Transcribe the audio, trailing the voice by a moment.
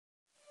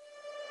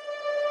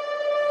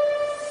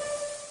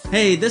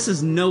Hey, this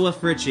is Noah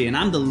Fritchie, and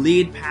I'm the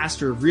lead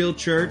pastor of Real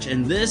Church,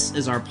 and this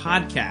is our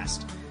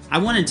podcast. I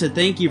wanted to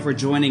thank you for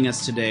joining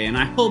us today, and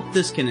I hope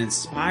this can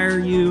inspire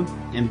you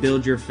and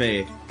build your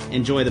faith.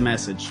 Enjoy the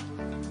message.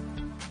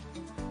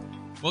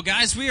 Well,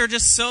 guys, we are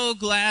just so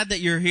glad that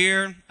you're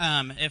here.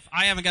 If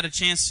I haven't got a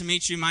chance to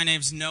meet you, my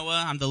name's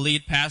Noah. I'm the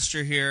lead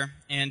pastor here,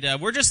 and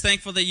we're just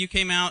thankful that you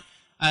came out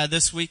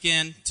this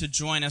weekend to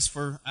join us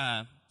for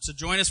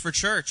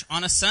church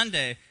on a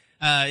Sunday.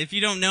 If you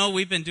don't know,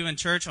 we've been doing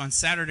church on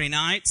Saturday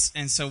nights,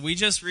 and so we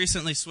just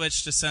recently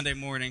switched to Sunday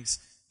mornings.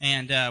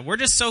 And we're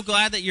just so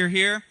glad that you're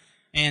here,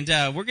 and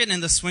we're getting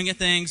in the swing of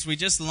things. We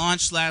just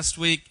launched last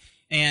week,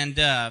 and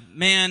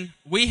man,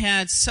 we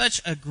had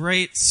such a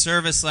great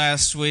service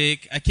last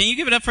week. Can you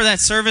give it up for that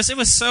service? It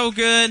was so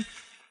good.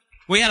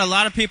 We had a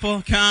lot of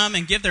people come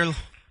and give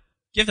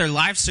their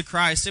lives to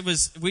Christ.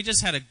 We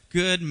just had a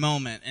good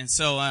moment, and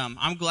so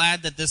I'm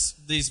glad that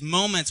these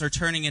moments are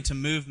turning into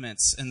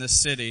movements in this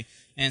city.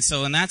 And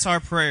that's our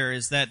prayer,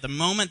 is that the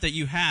moment that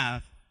you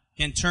have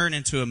can turn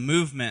into a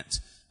movement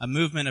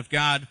of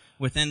God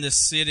within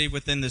this city,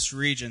 within this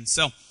region.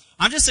 So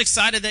I'm just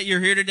excited that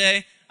you're here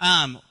today.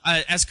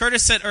 As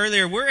Curtis said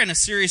earlier, we're in a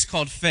series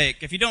called Fake.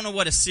 If you don't know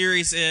what a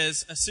series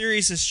is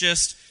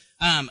just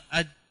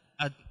a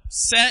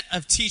set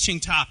of teaching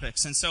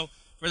topics. And so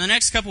for the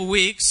next couple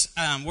weeks,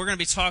 we're going to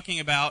be talking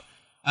about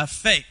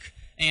fake.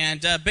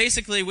 And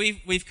basically,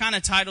 we've kind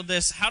of titled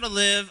this, How to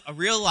Live a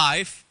Real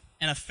Life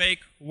in a Fake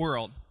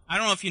World. I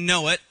don't know if you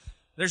know it,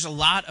 there's a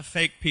lot of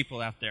fake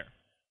people out there.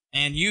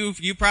 And you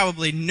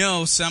probably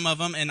know some of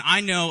them, and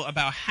I know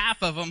about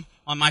half of them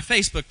on my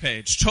Facebook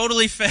page.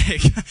 Totally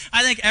fake.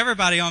 I think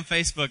everybody on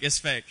Facebook is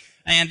fake.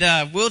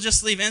 And we'll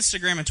just leave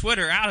Instagram and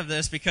Twitter out of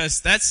this, because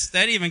that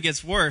even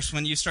gets worse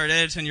when you start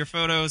editing your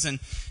photos, and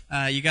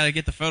you got to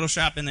get the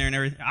Photoshop in there and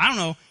everything. I don't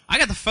know. I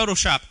got the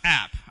Photoshop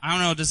app. I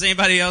don't know. Does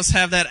anybody else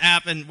have that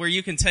app and where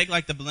you can take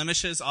like the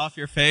blemishes off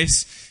your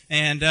face,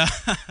 and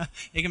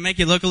it can make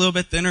you look a little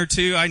bit thinner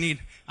too? I need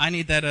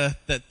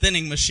that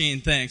thinning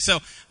machine thing. So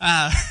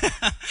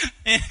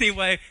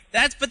anyway,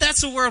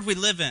 that's the world we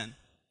live in.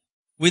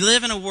 We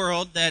live in a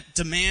world that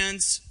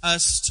demands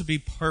us to be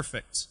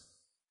perfect.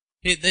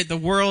 The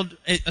world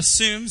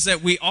assumes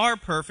that we are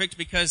perfect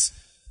because,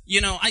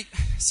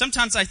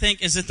 sometimes I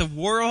think, is it the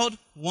world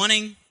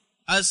wanting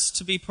us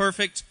to be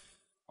perfect,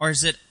 or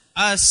is it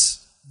us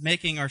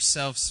making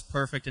ourselves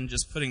perfect and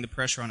just putting the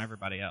pressure on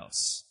everybody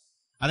else?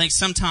 I think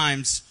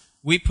sometimes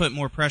we put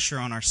more pressure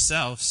on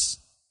ourselves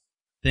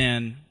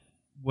than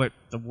what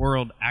the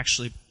world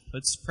actually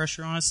puts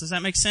pressure on us. Does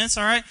that make sense?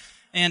 All right.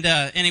 And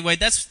anyway,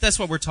 that's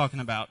what we're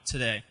talking about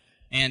today,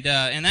 and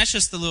that's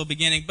just the little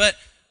beginning. But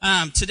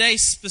today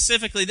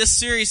specifically, this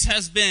series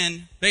has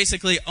been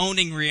basically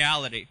owning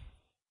reality,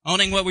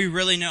 owning what we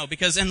really know.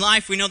 Because in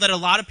life, we know that a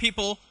lot of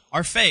people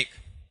are fake.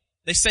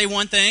 They say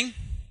one thing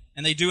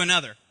and they do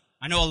another.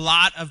 I know a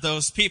lot of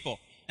those people,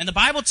 and the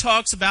Bible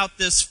talks about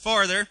this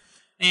farther.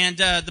 And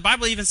the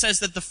Bible even says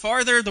that the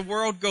farther the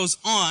world goes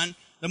on,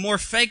 the more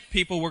fake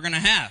people we're going to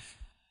have.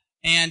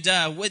 And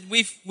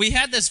we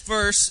had this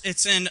verse.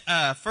 It's in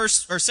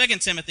 2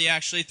 Timothy,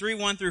 actually,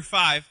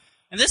 3:1-5.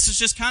 And this has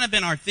just kind of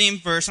been our theme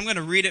verse. I'm going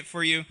to read it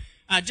for you.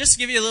 Just to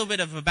give you a little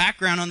bit of a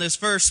background on this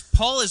verse,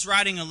 Paul is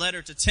writing a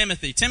letter to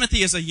Timothy.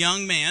 Timothy is a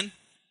young man,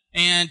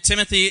 and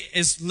Timothy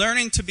is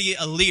learning to be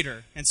a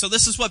leader. And so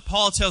this is what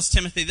Paul tells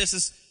Timothy. This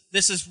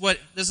is what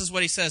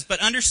he says. But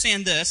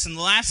understand this: in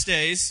the last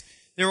days,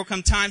 there will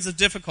come times of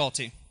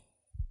difficulty.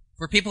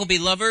 For people will be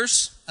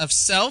lovers of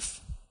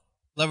self,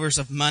 lovers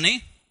of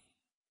money,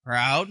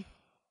 proud,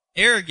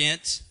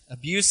 arrogant,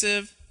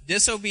 abusive,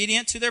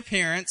 disobedient to their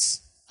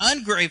parents,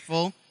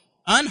 ungrateful,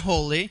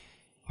 unholy,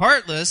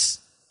 heartless,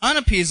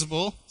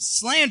 unappeasable,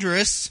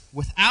 slanderous,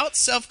 without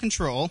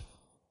self-control,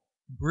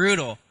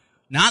 brutal,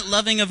 not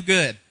loving of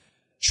good,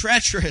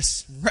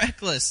 treacherous,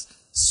 reckless,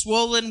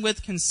 swollen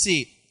with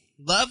conceit,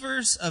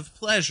 lovers of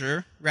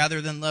pleasure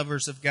rather than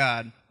lovers of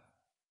God.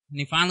 And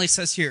he finally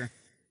says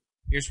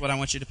here's what I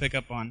want you to pick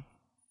up on: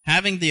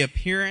 having the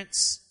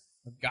appearance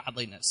of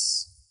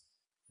godliness,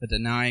 but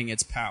denying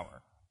its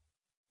power.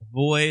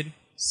 Avoid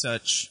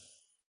such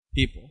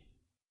people.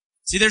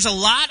 See, there's a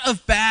lot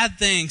of bad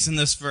things in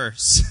this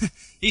verse.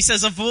 He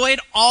says, avoid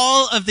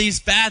all of these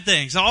bad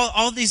things,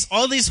 all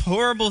these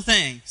horrible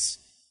things.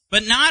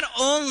 But not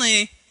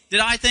only did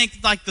I think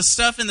like the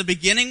stuff in the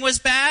beginning was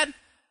bad,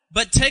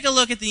 but take a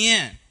look at the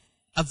end.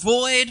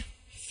 Avoid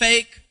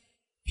fake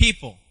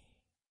people.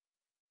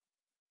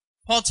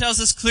 Paul tells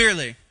us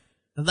clearly,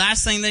 the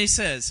last thing that he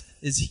says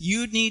is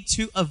you need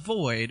to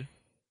avoid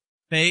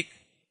fake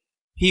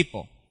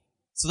people.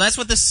 So that's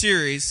what this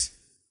series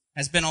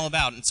has been all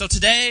about. And so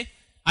today,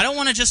 I don't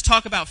want to just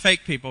talk about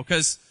fake people,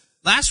 because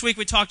last week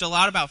we talked a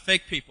lot about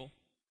fake people.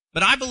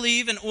 But I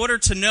believe in order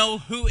to know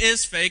who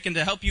is fake and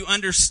to help you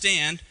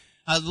understand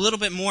a little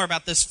bit more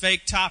about this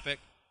fake topic,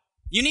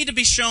 you need to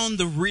be shown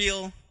the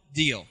real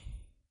deal.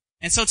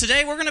 And so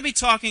today we're going to be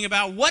talking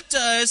about, what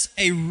does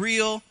a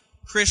real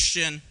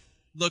Christian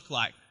look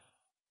like?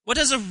 What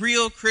does a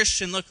real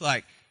Christian look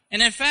like?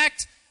 And in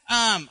fact,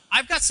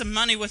 I've got some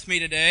money with me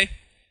today.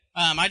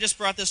 I just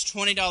brought this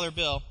 $20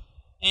 bill.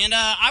 And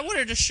I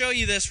wanted to show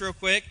you this real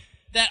quick.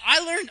 That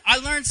I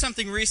learned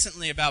something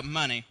recently about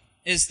money.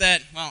 Is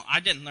that, well, I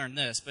didn't learn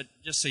this, but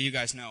just so you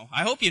guys know.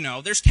 I hope you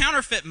know. There's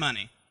counterfeit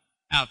money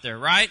out there,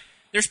 right?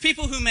 There's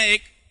people who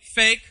make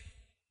fake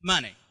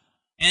money.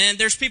 And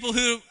there's people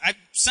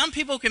some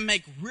people can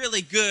make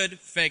really good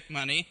fake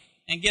money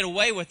and get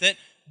away with it.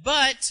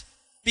 But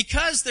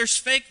because there's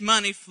fake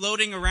money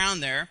floating around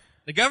there,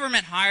 the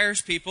government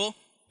hires people.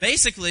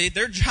 Basically,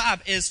 their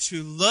job is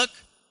to look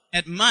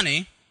at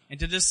money and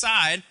to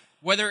decide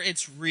whether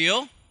it's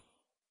real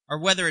or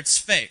whether it's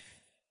fake.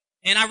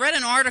 And I read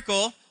an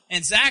article,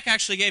 and Zach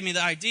actually gave me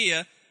the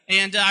idea,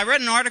 and I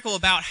read an article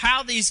about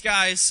how these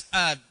guys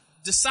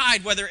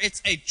decide whether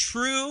it's a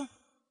true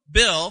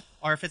bill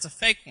or if it's a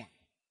fake one.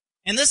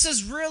 And this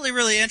is really,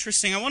 really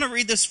interesting. I want to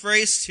read this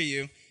phrase to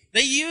you.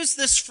 They use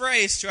this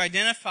phrase to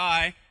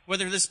identify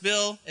whether this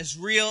bill is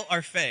real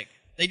or fake.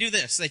 They do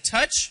this. They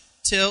touch,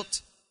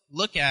 tilt,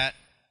 look at,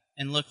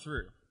 and look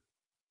through.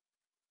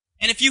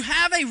 And if you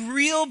have a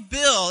real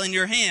bill in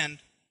your hand,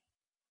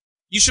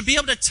 you should be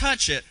able to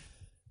touch it,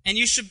 and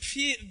you should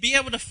be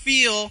able to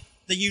feel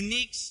the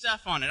unique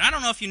stuff on it. I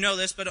don't know if you know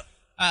this, but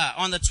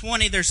on the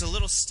 20, there's a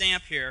little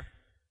stamp here,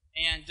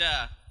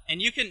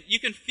 and you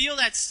can feel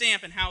that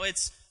stamp and how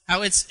it's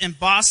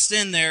embossed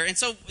in there. And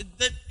so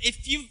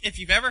if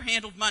you've ever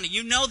handled money,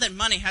 you know that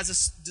money has a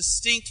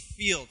distinct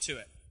feel to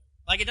it.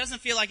 Like, it doesn't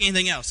feel like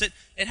anything else.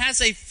 It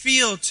has a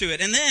feel to it.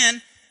 And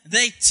then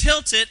they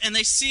tilt it and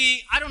they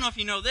see, I don't know if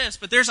you know this,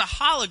 but there's a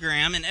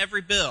hologram in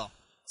every bill.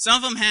 Some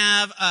of them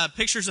have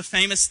pictures of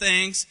famous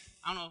things.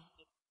 I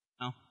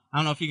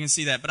don't know if you can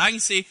see that, but I can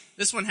see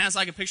this one has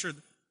like a picture of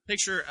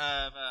it's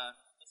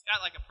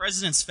got like a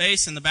president's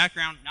face in the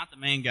background, not the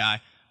main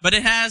guy. But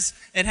it has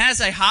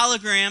a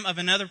hologram of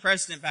another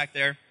president back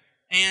there.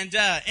 And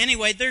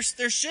anyway, there's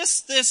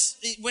just this,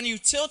 when you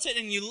tilt it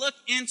and you look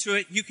into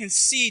it, you can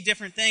see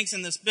different things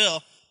in this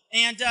bill.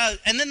 And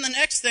then the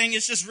next thing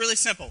is just really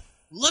simple.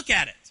 Look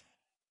at it.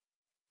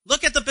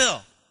 Look at the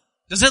bill.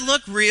 Does it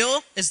look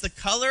real? Is the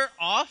color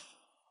off?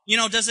 You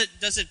know, does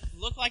it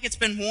look like it's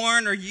been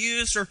worn or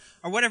used or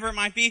whatever it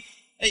might be?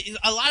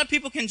 A lot of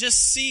people can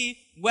just see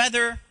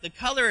whether the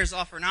color is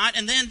off or not.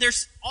 And then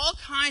there's all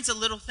kinds of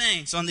little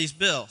things on these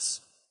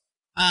bills.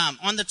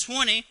 On the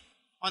 20,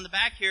 on the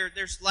back here,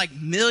 there's like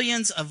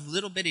millions of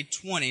little bitty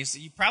 20s.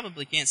 You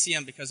probably can't see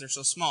them because they're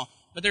so small.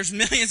 But there's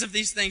millions of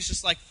these things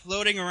just like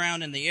floating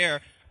around in the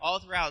air all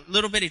throughout,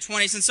 little bitty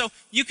 20s. And so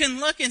you can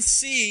look and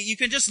see, you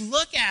can just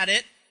look at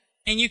it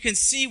and you can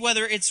see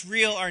whether it's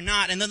real or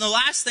not. And then the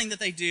last thing that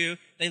they do,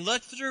 they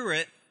look through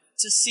it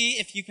to see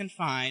if you can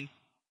find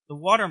the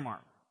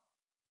watermark.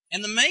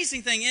 And the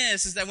amazing thing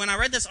is that when I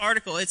read this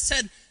article, it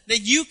said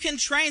that you can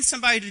train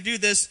somebody to do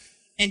this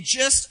in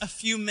just a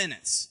few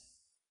minutes.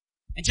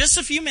 In just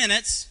a few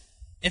minutes,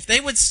 if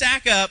they would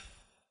stack up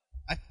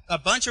a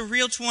bunch of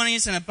real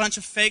 20s and a bunch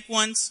of fake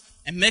ones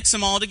and mix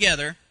them all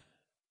together,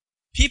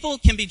 people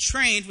can be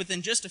trained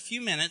within just a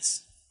few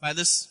minutes by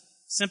this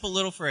simple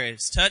little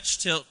phrase: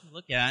 touch, tilt,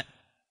 look at,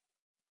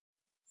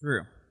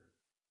 through.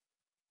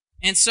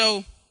 And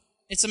so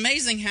it's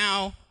amazing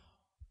how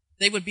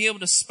they would be able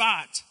to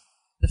spot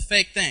the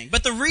fake thing.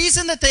 But the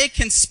reason that they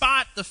can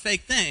spot the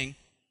fake thing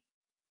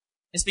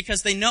is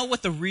because they know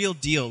what the real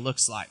deal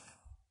looks like.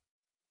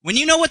 When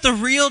you know what the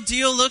real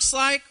deal looks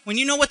like, when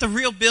you know what the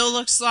real bill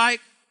looks like,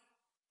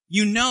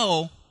 you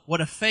know what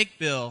a fake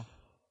bill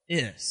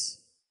is.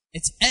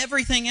 It's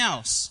everything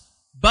else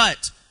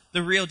but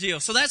the real deal.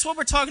 So that's what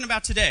we're talking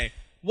about today.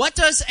 What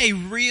does a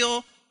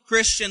real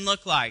Christian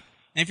look like?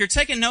 And if you're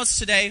taking notes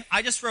today,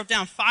 I just wrote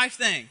down 5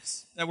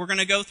 things that we're going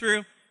to go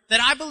through that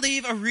I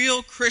believe a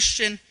real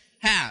Christian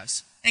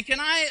has. And can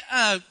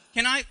I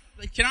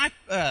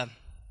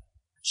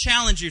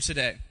challenge you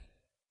today?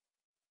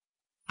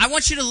 I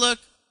want you to look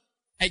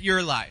at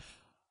your life.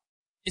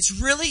 It's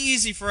really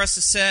easy for us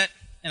to sit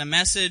in a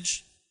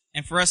message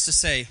and for us to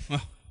say,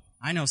 well,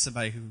 I know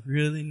somebody who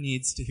really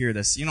needs to hear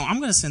this. You know, I'm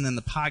going to send them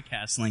the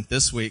podcast link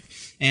this week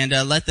and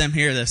let them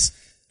hear this.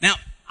 Now,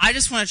 I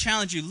just want to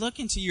challenge you, look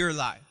into your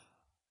life.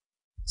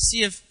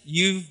 See if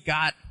you've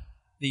got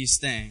these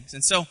things.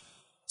 And so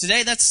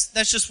today,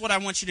 that's just what I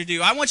want you to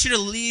do. I want you to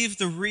leave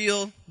the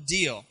real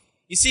deal.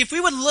 You see, if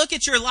we would look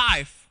at your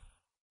life,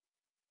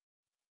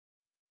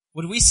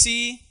 would we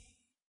see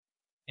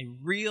a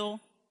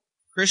real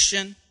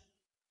Christian?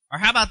 Or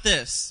how about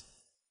this?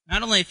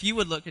 Not only if you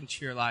would look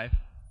into your life,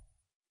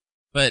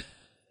 but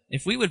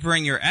if we would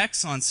bring your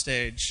ex on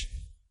stage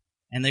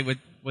and they would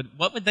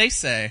what would they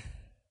say?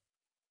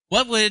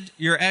 What would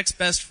your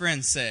ex-best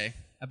friend say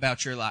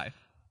about your life?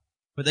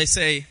 Would they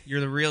say you're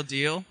the real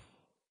deal?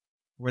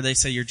 Or would they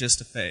say you're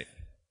just a fake?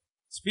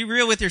 So be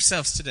real with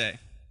yourselves today.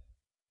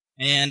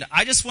 And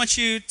I just want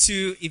you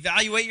to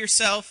evaluate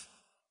yourself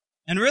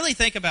and really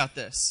think about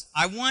this.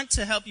 I want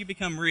to help you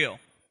become real.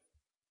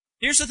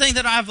 Here's the thing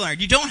that I've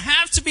learned. You don't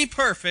have to be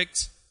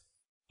perfect,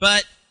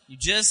 but you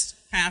just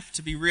have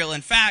to be real.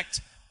 In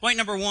fact, point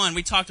number 1,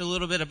 we talked a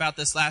little bit about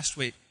this last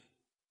week.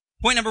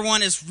 Point number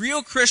one is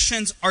real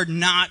Christians are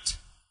not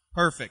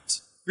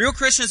perfect. Real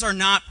Christians are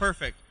not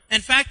perfect.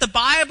 In fact, the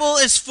Bible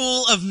is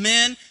full of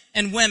men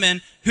and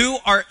women who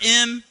are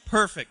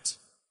imperfect.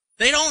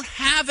 They don't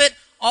have it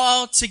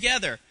all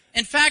together.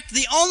 In fact,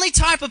 the only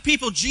type of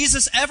people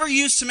Jesus ever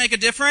used to make a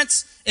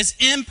difference is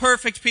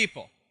imperfect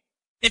people.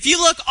 If you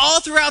look all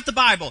throughout the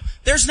Bible,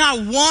 there's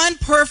not one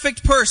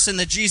perfect person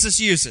that Jesus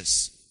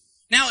uses.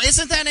 Now,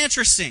 isn't that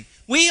interesting?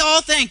 We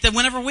all think that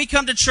whenever we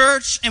come to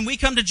church and we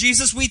come to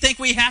Jesus, we think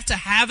we have to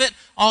have it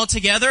all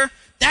together.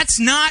 That's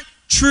not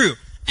true.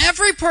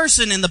 Every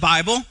person in the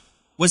Bible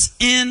was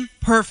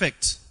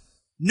imperfect.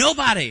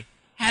 Nobody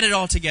had it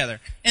all together.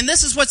 And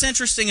this is what's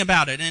interesting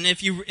about it. And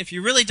if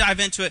you really dive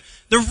into it,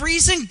 the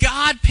reason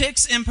God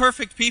picks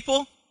imperfect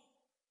people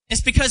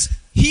is because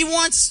He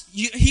wants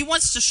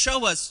to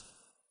show us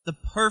the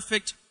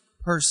perfect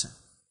person.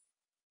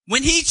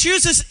 When He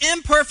chooses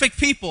imperfect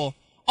people,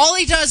 all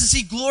He does is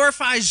He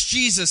glorifies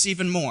Jesus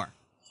even more.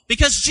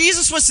 Because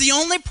Jesus was the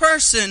only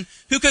person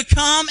who could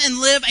come and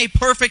live a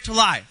perfect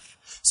life.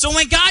 So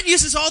when God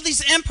uses all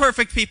these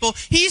imperfect people,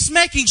 He's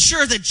making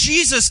sure that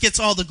Jesus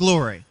gets all the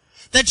glory.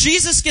 That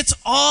Jesus gets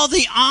all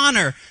the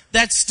honor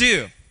that's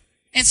due.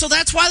 And so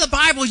that's why the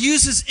Bible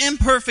uses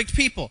imperfect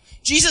people.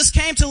 Jesus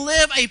came to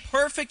live a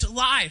perfect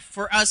life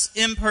for us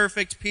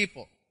imperfect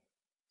people.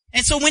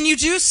 And so when you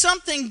do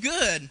something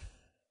good,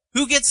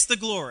 who gets the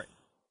glory?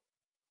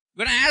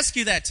 I'm going to ask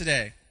you that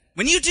today.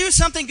 When you do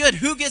something good,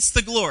 who gets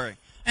the glory?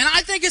 And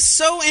I think it's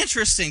so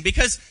interesting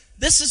because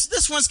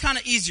this one's kind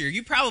of easier.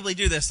 You probably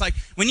do this. Like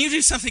when you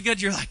do something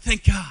good, you're like,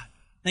 thank God.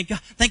 Thank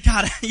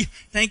God,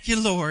 thank you,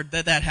 Lord,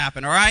 that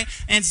happened, all right?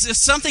 And it's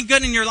just something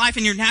good in your life,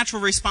 and your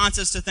natural response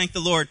is to thank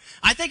the Lord.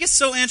 I think it's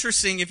so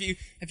interesting if you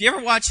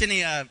ever watch any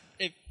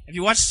if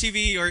you watch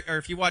TV or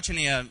if you watch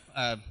any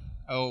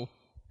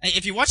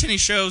if you watch any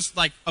shows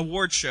like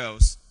award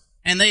shows,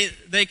 and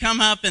they come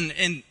up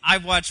and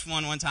I've watched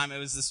one time. It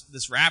was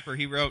this rapper.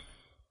 He wrote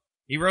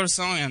a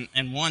song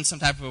and won some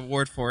type of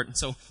award for it. And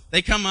so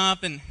they come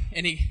up and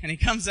he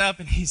comes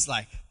up and he's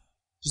like,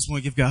 just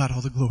want to give God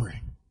all the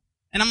glory.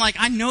 And I'm like,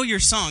 I know your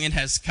song. It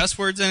has cuss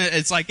words in it.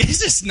 It's like, it's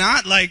just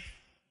not like,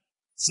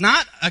 it's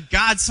not a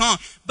God song.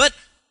 But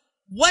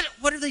what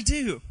do they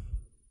do?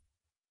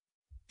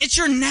 It's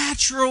your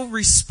natural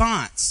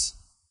response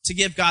to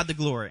give God the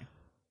glory.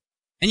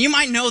 And you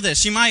might know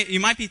this. You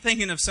might be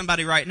thinking of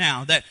somebody right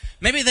now that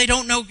maybe they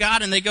don't know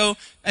God and they go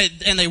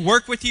and they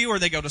work with you or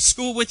they go to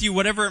school with you,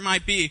 whatever it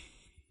might be.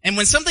 And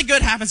when something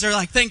good happens, they're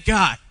like, thank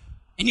God.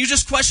 And you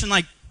just question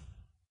like,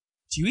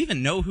 do you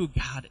even know who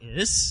God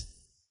is?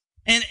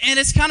 And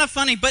it's kind of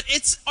funny, but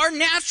it's our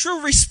natural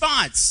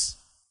response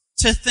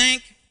to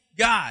thank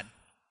God.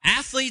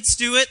 Athletes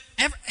do it.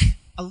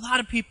 A lot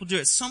of people do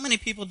it. So many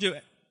people do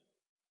it.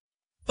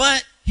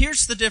 But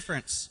here's the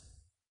difference.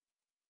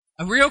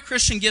 A real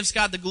Christian gives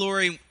God the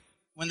glory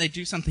when they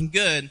do something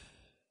good,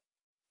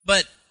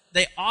 but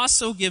they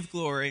also give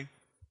glory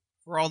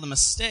for all the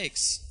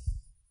mistakes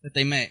that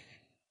they make.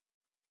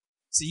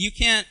 See, you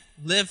can't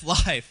live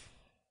life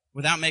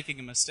without making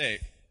a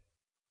mistake.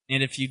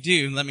 And if you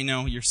do, let me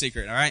know your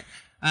secret, all right?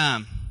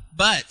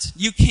 But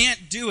you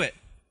can't do it.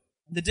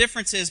 The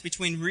difference is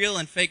between real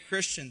and fake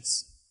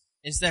Christians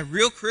is that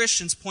real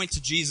Christians point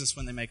to Jesus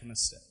when they make a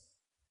mistake.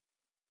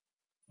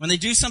 When they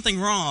do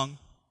something wrong,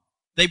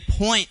 they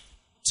point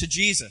to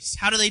Jesus.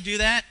 How do they do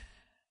that?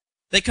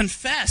 They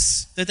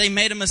confess that they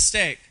made a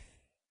mistake.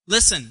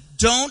 Listen,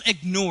 don't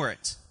ignore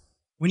it.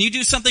 When you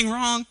do something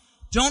wrong,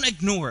 don't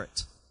ignore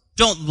it.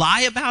 Don't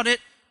lie about it.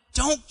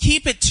 Don't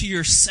keep it to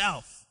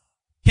yourself.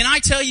 Can I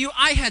tell you,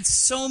 I had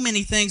so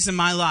many things in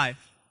my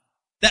life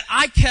that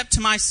I kept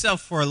to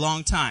myself for a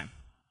long time.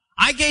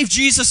 I gave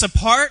Jesus a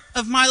part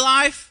of my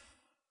life,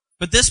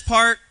 but this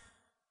part,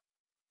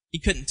 He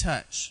couldn't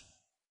touch.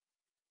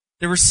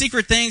 There were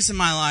secret things in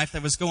my life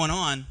that was going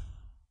on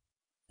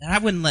that I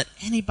wouldn't let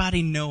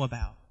anybody know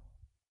about.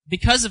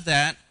 Because of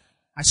that,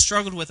 I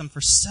struggled with them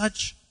for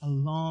such a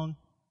long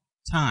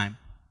time.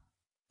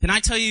 Can I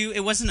tell you, it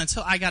wasn't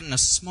until I got in a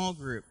small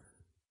group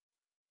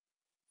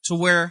to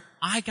where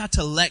I got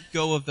to let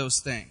go of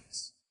those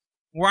things.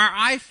 Where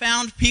I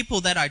found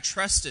people that I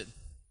trusted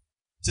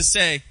to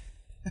say,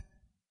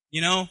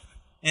 you know,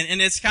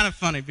 and it's kind of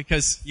funny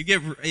because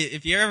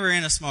if you're ever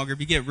in a small group,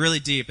 you get really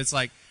deep. It's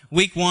like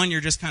week 1,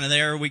 you're just kind of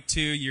there. Week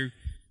 2, you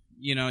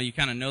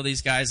kind of know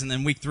these guys. And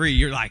then week 3,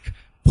 you're like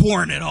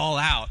pouring it all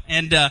out.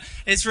 And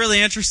it's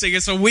really interesting.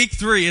 And so week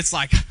 3, it's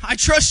like, I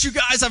trust you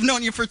guys. I've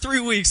known you for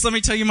 3 weeks. Let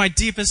me tell you my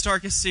deepest,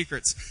 darkest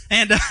secrets.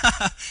 And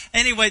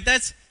anyway,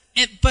 that's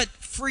it. But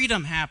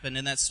freedom happened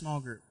in that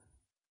small group.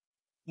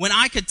 When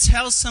I could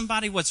tell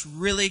somebody what's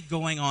really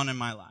going on in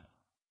my life.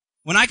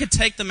 When I could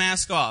take the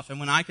mask off and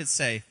when I could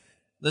say,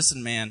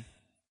 listen, man,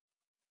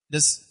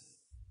 it's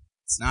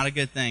not a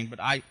good thing, but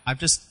I've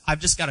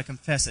just got to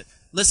confess it.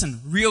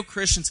 Listen, real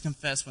Christians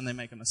confess when they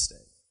make a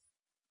mistake.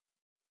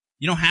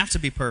 You don't have to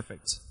be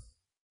perfect.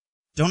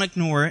 Don't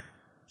ignore it.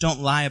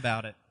 Don't lie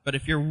about it. But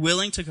if you're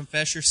willing to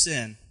confess your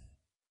sin,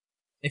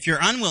 if you're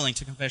unwilling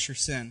to confess your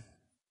sin,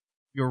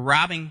 you're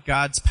robbing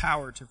God's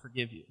power to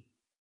forgive you.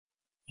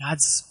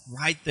 God's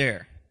right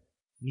there.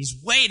 And He's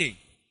waiting.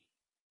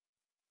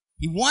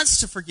 He wants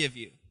to forgive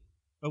you.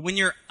 But when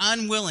you're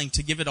unwilling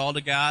to give it all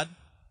to God,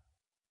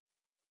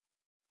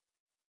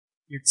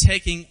 you're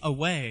taking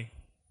away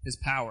His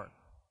power.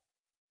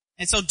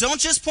 And so don't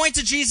just point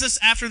to Jesus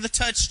after the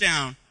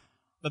touchdown,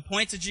 but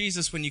point to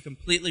Jesus when you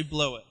completely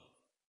blow it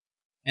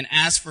and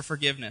ask for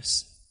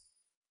forgiveness.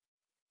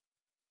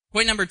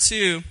 Point number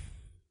 3,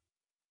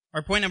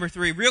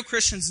 real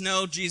Christians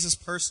know Jesus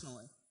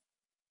personally.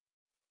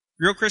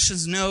 Real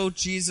Christians know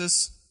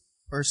Jesus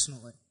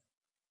personally.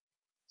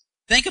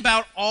 Think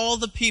about all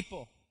the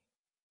people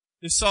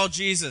who saw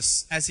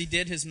Jesus as He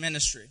did His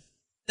ministry.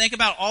 Think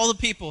about all the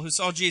people who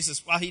saw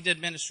Jesus while He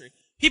did ministry.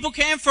 People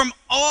came from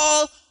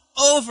all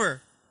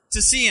over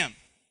to see Him,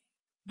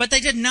 but they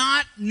did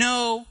not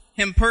know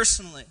Him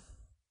personally.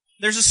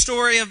 There's a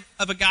story of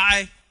a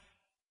guy,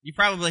 you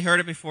probably heard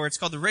it before, it's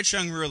called the rich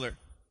young ruler.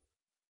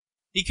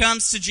 He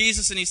comes to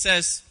Jesus and he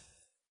says,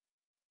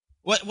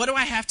 what do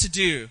I have to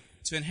do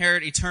to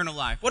inherit eternal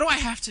life? What do I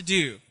have to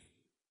do?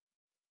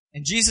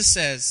 And Jesus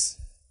says,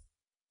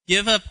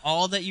 give up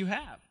all that you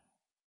have.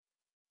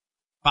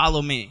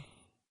 Follow me.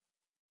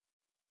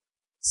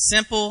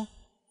 Simple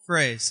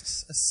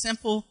phrase, a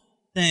simple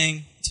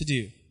thing to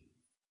do.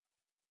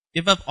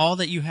 Give up all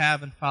that you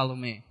have and follow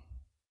me.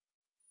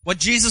 What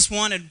Jesus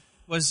wanted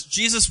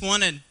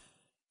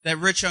that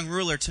rich young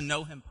ruler to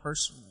know Him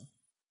personally.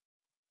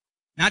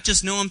 Not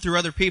just know Him through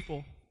other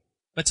people,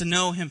 but to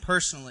know Him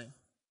personally.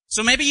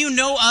 So maybe you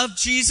know of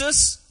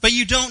Jesus, but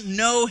you don't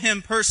know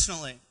Him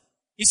personally.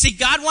 You see,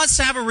 God wants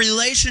to have a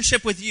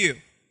relationship with you.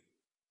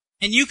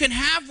 And you can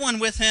have one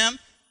with Him.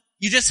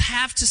 You just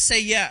have to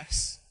say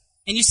yes.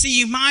 And you see,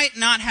 you might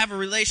not have a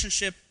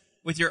relationship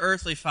with your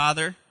earthly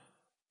father,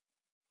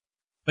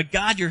 but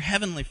God, your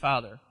heavenly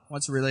Father,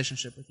 wants a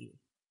relationship with you.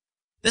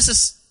 This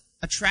is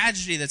a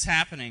tragedy that's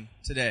happening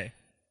today.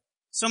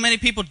 So many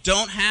people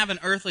don't have an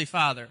earthly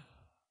father,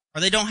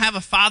 or they don't have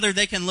a father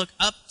they can look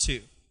up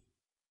to.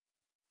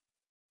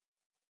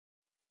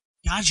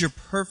 God's your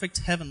perfect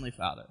heavenly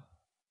Father.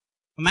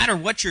 No matter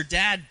what your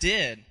dad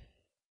did,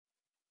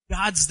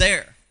 God's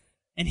there.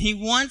 And He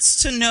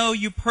wants to know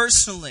you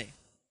personally.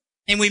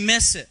 And we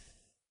miss it.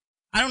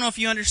 I don't know if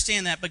you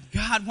understand that, but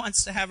God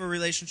wants to have a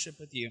relationship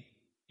with you.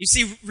 You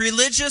see,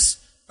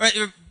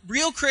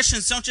 real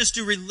Christians don't just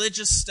do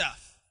religious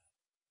stuff.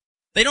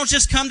 They don't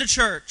just come to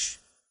church.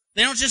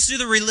 They don't just do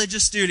the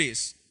religious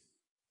duties.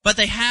 But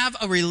they have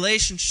a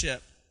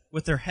relationship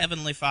with their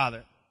heavenly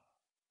Father.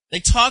 They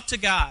talk to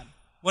God.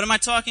 What am I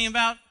talking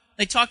about?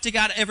 They talk to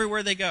God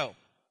everywhere they go.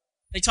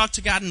 They talk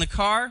to God in the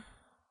car.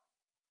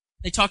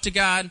 They talk to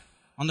God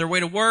on their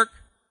way to work.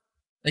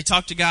 They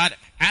talk to God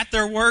at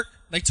their work.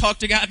 They talk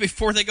to God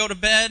before they go to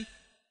bed.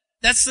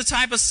 That's the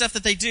type of stuff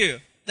that they do.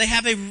 They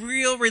have a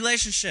real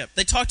relationship.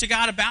 They talk to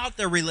God about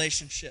their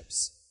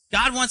relationships.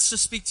 God wants to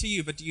speak to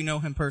you, but do you know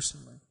Him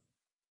personally?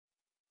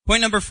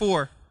 Point number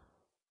 4.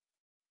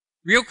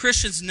 Real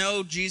Christians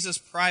know Jesus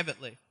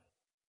privately.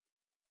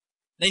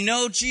 They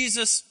know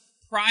Jesus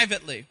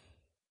privately.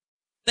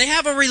 They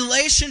have a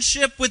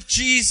relationship with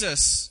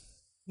Jesus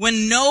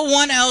when no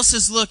one else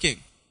is looking.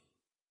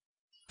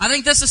 I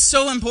think this is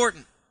so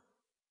important.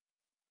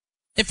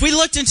 If we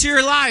looked into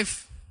your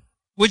life,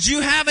 would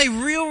you have a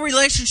real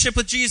relationship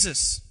with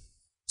Jesus?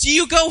 Do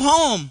you go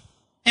home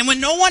and when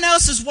no one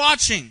else is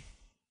watching,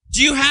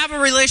 do you have a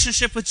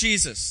relationship with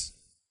Jesus?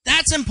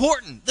 That's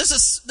important. This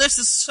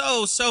is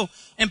so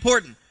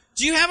important.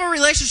 Do you have a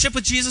relationship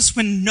with Jesus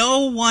when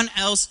no one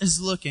else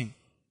is looking?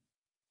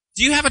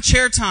 Do you have a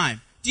chair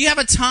time? Do you have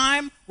a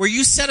time where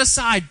you set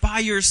aside by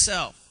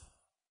yourself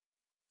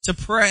to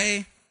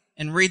pray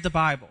and read the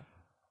Bible?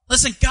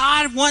 Listen,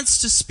 God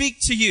wants to speak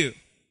to you.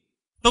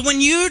 But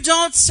when you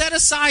don't set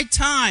aside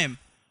time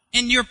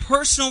in your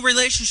personal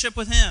relationship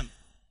with Him,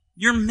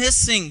 you're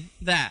missing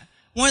that.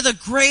 One of the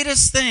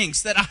greatest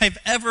things that I've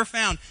ever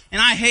found, and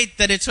I hate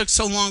that it took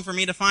so long for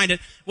me to find it,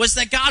 was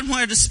that God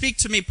wanted to speak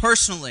to me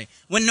personally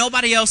when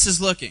nobody else is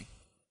looking.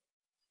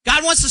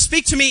 God wants to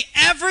speak to me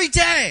every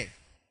day.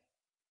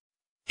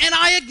 And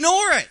I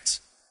ignore it.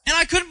 And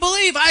I couldn't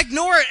believe I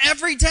ignore it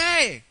every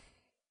day.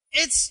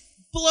 It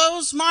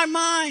blows my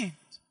mind.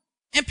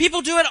 And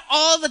people do it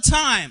all the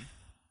time.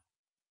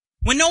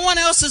 When no one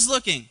else is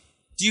looking,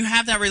 do you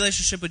have that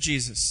relationship with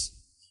Jesus?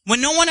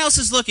 When no one else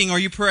is looking, are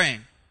you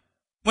praying?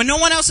 When no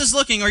one else is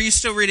looking, are you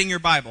still reading your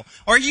Bible?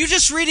 Or are you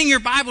just reading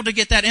your Bible to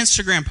get that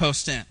Instagram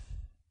post in?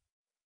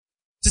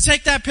 To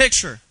take that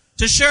picture,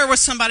 to share with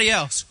somebody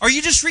else? Or are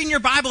you just reading your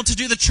Bible to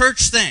do the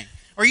church thing?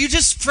 Or are you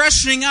just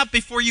freshening up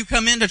before you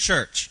come into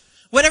church?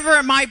 Whatever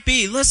it might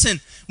be,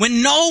 listen,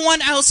 when no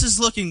one else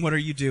is looking, what are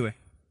you doing?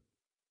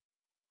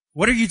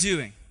 What are you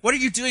doing? What are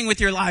you doing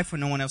with your life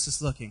when no one else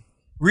is looking?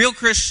 Real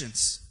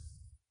Christians,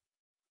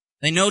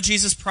 they know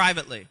Jesus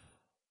privately.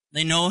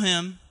 They know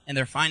Him in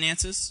their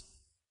finances,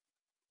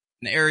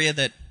 an area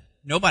that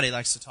nobody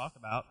likes to talk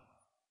about.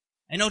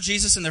 They know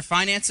Jesus in their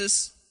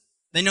finances.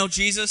 They know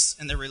Jesus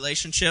in their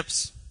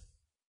relationships,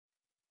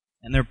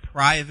 and their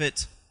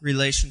private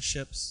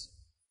relationships.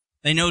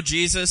 They know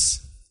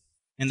Jesus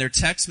in their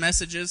text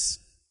messages.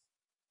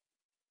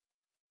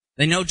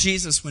 They know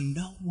Jesus when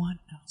no one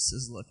else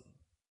is looking.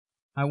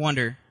 I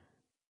wonder,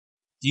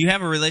 do you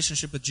have a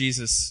relationship with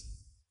Jesus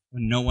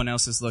when no one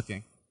else is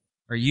looking?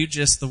 Are you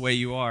just the way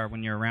you are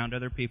when you're around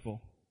other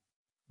people?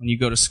 When you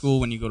go to school,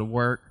 when you go to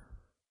work,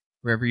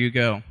 wherever you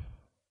go?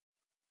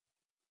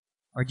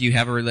 Or do you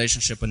have a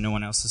relationship when no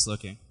one else is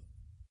looking?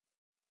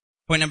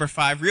 Point number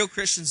 5, real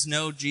Christians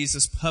know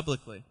Jesus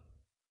publicly.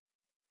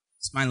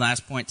 It's my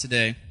last point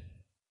today.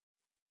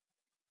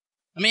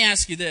 Let me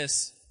ask you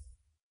this.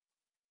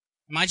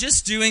 Am I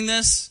just doing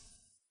this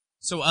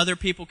so other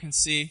people can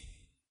see?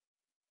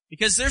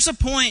 Because there's a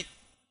point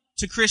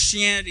to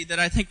Christianity that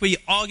I think we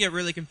all get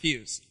really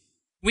confused.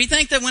 We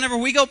think that whenever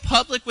we go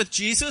public with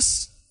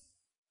Jesus,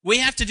 we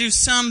have to do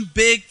some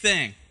big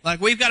thing. Like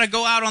we've got to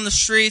go out on the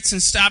streets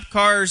and stop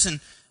cars and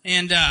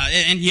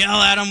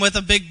yell at them with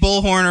a big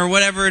bullhorn or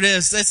whatever it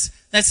is.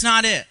 That's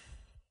not it.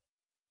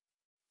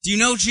 Do you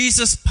know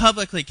Jesus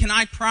publicly? Can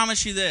I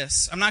promise you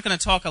this? I'm not going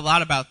to talk a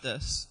lot about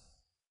this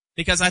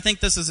because I think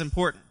this is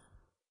important.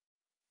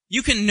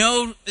 You can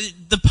know,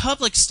 the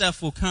public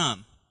stuff will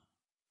come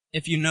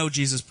if you know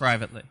Jesus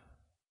privately.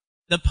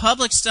 The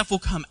public stuff will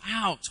come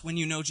out when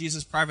you know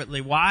Jesus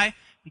privately. Why?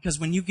 Because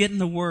when you get in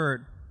the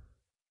Word,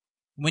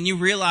 when you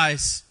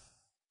realize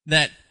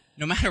that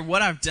no matter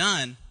what I've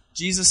done,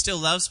 Jesus still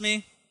loves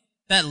me,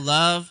 that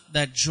love,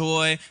 that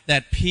joy,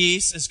 that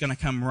peace is going to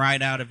come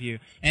right out of you.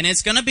 And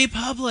it's going to be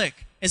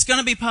public. It's going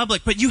to be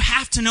public, but you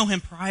have to know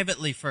Him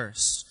privately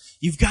first.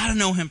 You've got to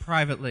know Him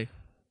privately.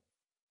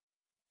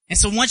 And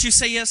so once you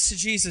say yes to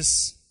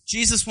Jesus,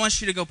 Jesus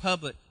wants you to go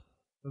public.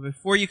 But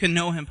before you can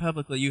know Him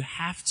publicly, you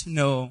have to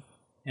know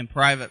Him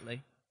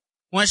privately.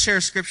 I want to share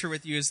a scripture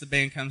with you as the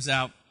band comes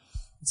out.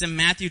 It's in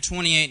Matthew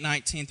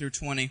 28:19 through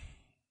 20.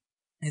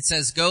 It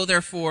says, "Go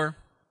therefore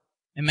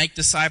and make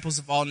disciples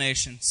of all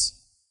nations,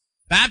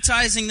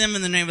 baptizing them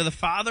in the name of the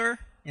Father,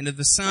 and of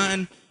the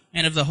Son,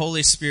 and of the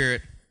Holy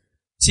Spirit,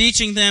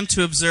 teaching them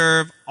to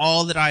observe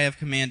all that I have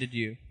commanded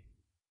you."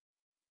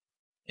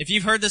 If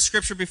you've heard this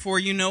scripture before,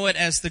 you know it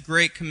as the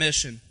Great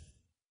Commission.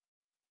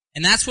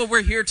 And that's what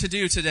we're here to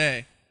do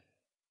today.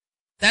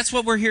 That's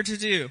what we're here to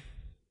do.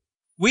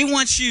 We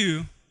want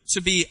you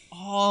to be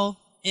all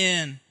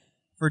in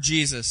for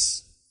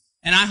Jesus.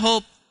 And I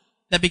hope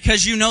that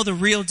because you know the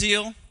real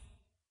deal,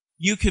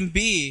 you can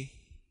be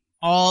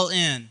all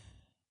in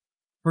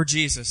for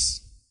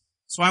Jesus.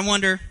 So I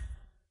wonder,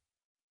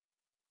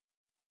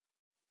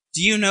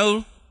 do you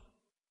know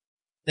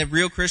that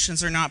real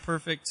Christians are not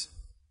perfect?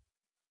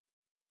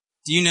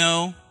 Do you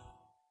know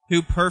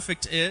who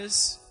perfect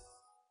is?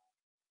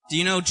 Do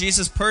you know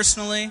Jesus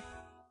personally?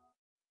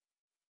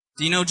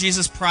 Do you know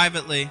Jesus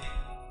privately?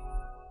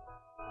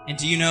 And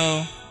do you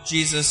know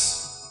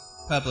Jesus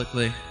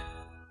publicly?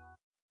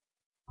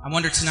 I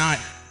wonder tonight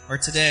or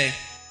today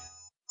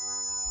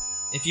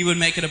if you would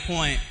make it a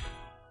point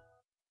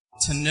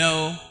to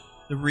know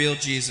the real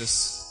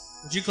Jesus.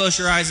 Would you close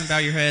your eyes and bow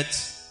your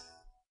heads?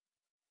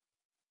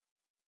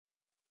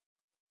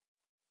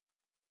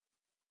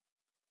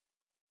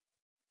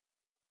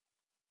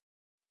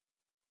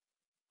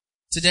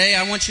 Today,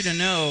 I want you to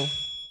know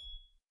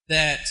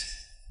that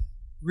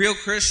real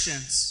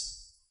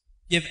Christians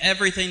give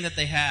everything that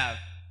they have.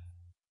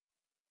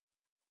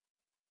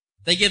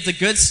 They give the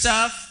good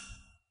stuff,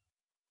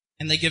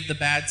 and they give the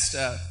bad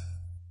stuff.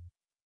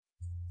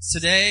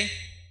 Today,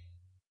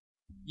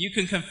 you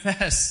can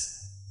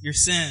confess your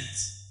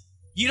sins.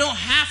 You don't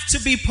have to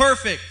be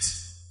perfect.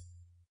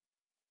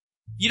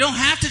 You don't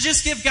have to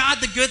just give God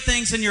the good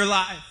things in your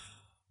life.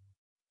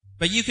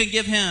 But you can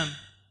give Him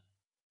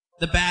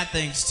the bad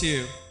things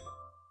too.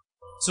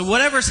 So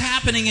whatever's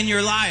happening in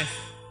your life,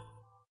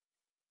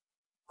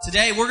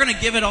 today we're going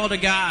to give it all to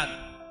God.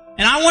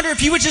 And I wonder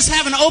if you would just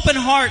have an open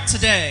heart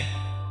today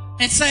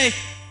and say,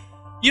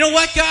 you know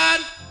what, God?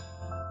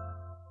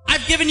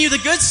 I've given you the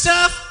good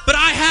stuff, but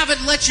I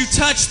haven't let you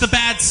touch the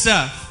bad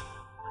stuff.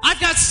 I've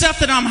got stuff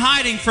that I'm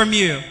hiding from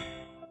you.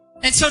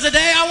 And so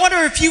today I wonder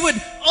if you would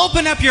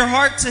open up your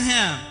heart to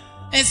Him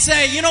and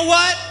say, you know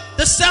what?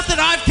 The stuff that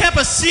I've kept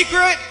a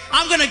secret,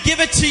 I'm going to give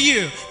it to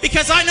you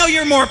because I know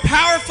you're more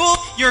powerful,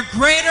 you're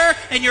greater,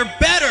 and you're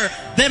better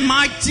than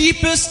my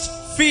deepest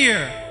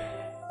fear.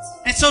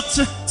 And so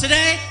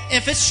today,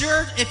 if it's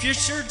your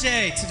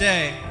day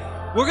today,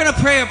 we're going to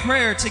pray a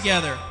prayer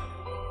together.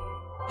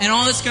 And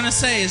all it's going to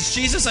say is,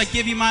 Jesus, I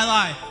give you my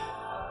life.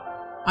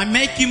 I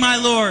make you my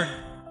Lord.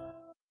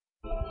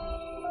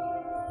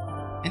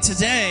 And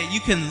today,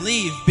 you can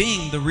leave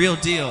being the real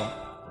deal.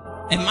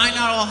 It might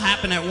not all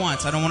happen at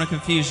once. I don't want to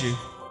confuse you.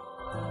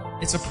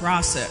 It's a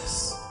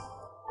process.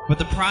 But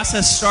the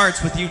process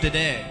starts with you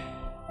today.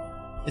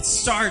 It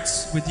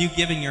starts with you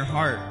giving your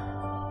heart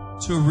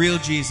to a real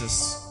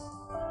Jesus.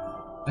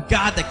 A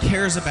God that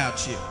cares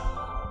about you.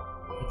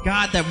 A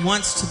God that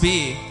wants to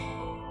be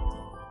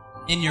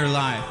in your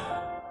life.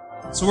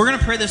 So we're going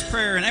to pray this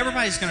prayer, and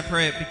everybody's going to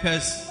pray it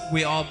because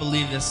we all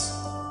believe this.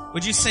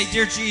 Would you say,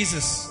 Dear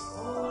Jesus,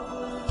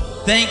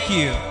 thank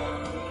you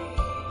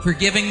for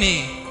giving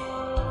me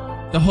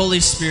the Holy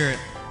Spirit.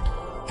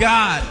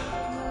 God,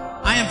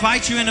 I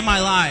invite you into my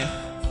life.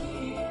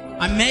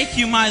 I make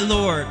you my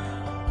Lord.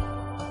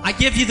 I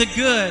give you the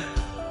good.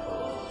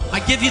 I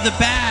give you the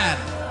bad.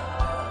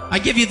 I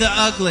give you the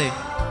ugly.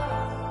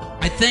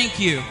 I thank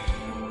you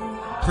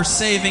for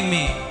saving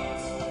me.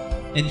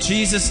 In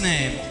Jesus'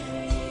 name,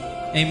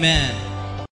 amen.